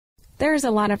There's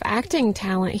a lot of acting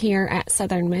talent here at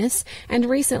Southern Miss, and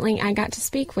recently I got to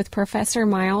speak with Professor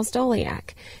Miles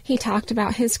Doleac. He talked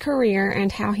about his career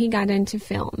and how he got into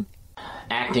film.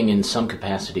 Acting in some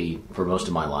capacity for most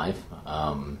of my life.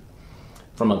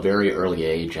 From a very early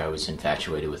age, I was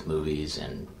infatuated with movies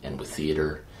and with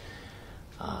theater.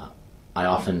 I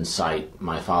often cite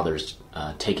my father's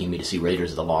taking me to see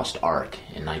Raiders of the Lost Ark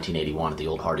in 1981 at the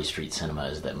old Hardy Street Cinema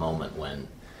as that moment when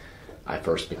I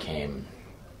first became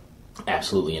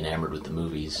absolutely enamored with the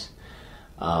movies.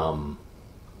 I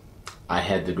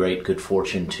had the great good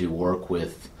fortune to work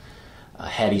with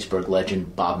Hattiesburg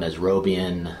legend Bob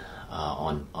Mesrobian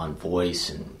on voice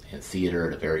and theater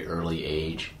at a very early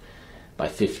age. By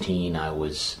 15, I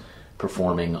was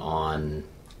performing on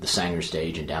the Sanger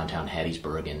stage in downtown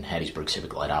Hattiesburg in Hattiesburg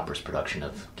Civic Light Opera's production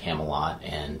of Camelot,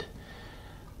 and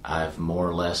I've more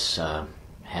or less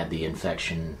had the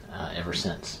infection ever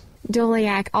since.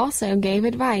 Doleac also gave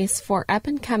advice for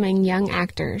up-and-coming young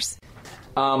actors.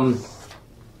 I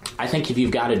think if you've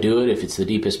got to do it, if it's the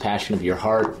deepest passion of your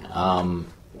heart,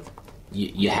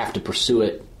 you have to pursue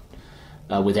it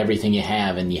with everything you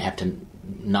have, and you have to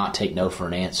not take no for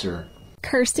an answer.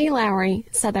 Kirsty Lowry,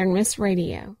 Southern Miss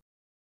Radio.